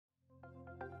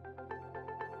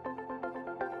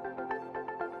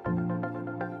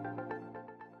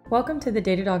Welcome to the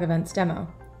Datadog Events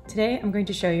demo. Today I'm going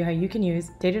to show you how you can use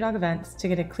Datadog Events to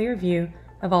get a clear view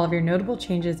of all of your notable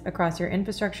changes across your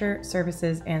infrastructure,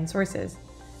 services, and sources.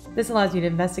 This allows you to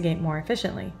investigate more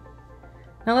efficiently.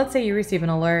 Now let's say you receive an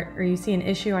alert or you see an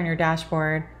issue on your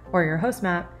dashboard or your host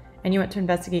map and you want to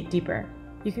investigate deeper.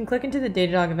 You can click into the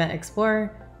Datadog Event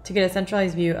Explorer to get a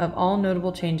centralized view of all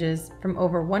notable changes from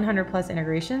over 100 plus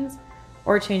integrations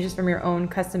or changes from your own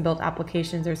custom-built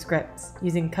applications or scripts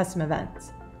using custom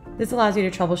events. This allows you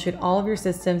to troubleshoot all of your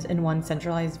systems in one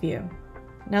centralized view.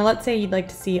 Now let's say you'd like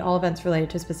to see all events related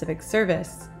to a specific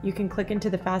service. You can click into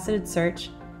the faceted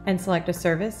search and select a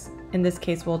service. In this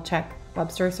case, we'll check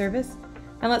web store service.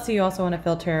 And let's say you also want to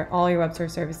filter all your web store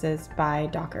services by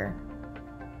Docker.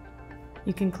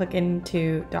 You can click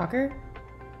into Docker.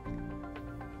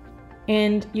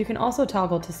 And you can also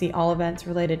toggle to see all events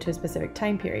related to a specific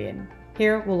time period.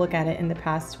 Here, we'll look at it in the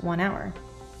past 1 hour.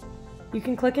 You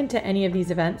can click into any of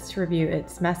these events to review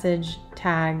its message,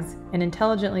 tags, and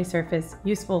intelligently surface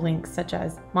useful links such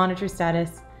as monitor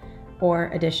status or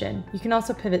addition. You can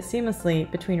also pivot seamlessly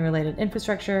between related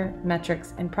infrastructure,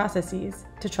 metrics, and processes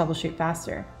to troubleshoot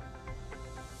faster.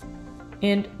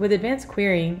 And with advanced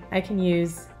querying, I can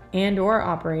use and/or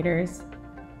operators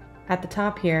at the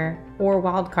top here or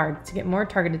wildcards to get more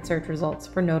targeted search results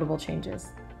for notable changes.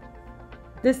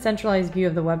 This centralized view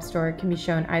of the web store can be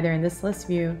shown either in this list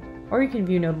view, or you can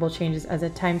view notable changes as a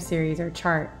time series or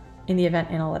chart in the Event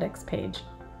Analytics page.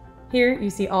 Here you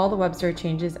see all the web store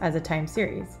changes as a time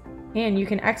series, and you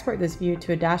can export this view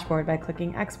to a dashboard by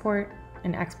clicking Export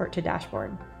and Export to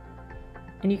Dashboard.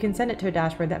 And you can send it to a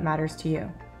dashboard that matters to you.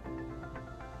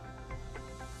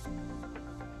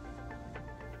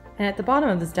 And at the bottom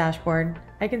of this dashboard,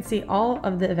 I can see all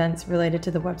of the events related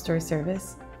to the web store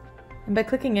service. And by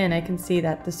clicking in, I can see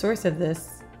that the source of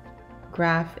this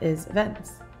graph is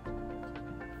events.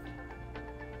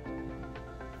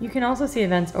 You can also see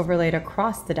events overlaid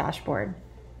across the dashboard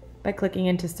by clicking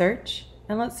into search.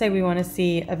 And let's say we want to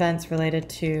see events related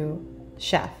to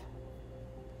Chef.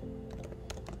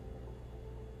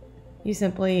 You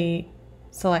simply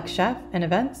select Chef and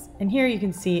events, and here you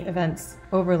can see events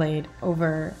overlaid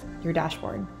over your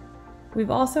dashboard.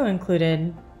 We've also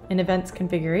included an events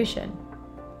configuration.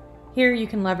 Here you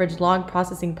can leverage log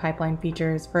processing pipeline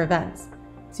features for events,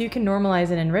 so you can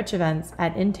normalize and enrich events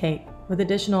at intake with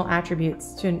additional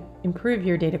attributes to improve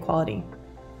your data quality.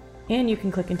 And you can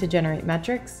click into Generate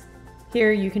Metrics.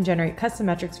 Here you can generate custom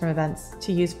metrics from events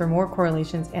to use for more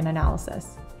correlations and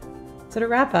analysis. So to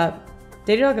wrap up,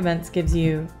 Datadog Events gives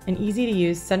you an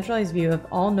easy-to-use centralized view of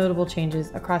all notable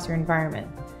changes across your environment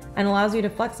and allows you to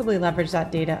flexibly leverage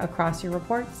that data across your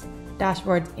reports,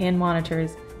 dashboards, and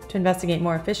monitors to investigate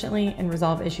more efficiently and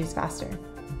resolve issues faster.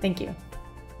 Thank you.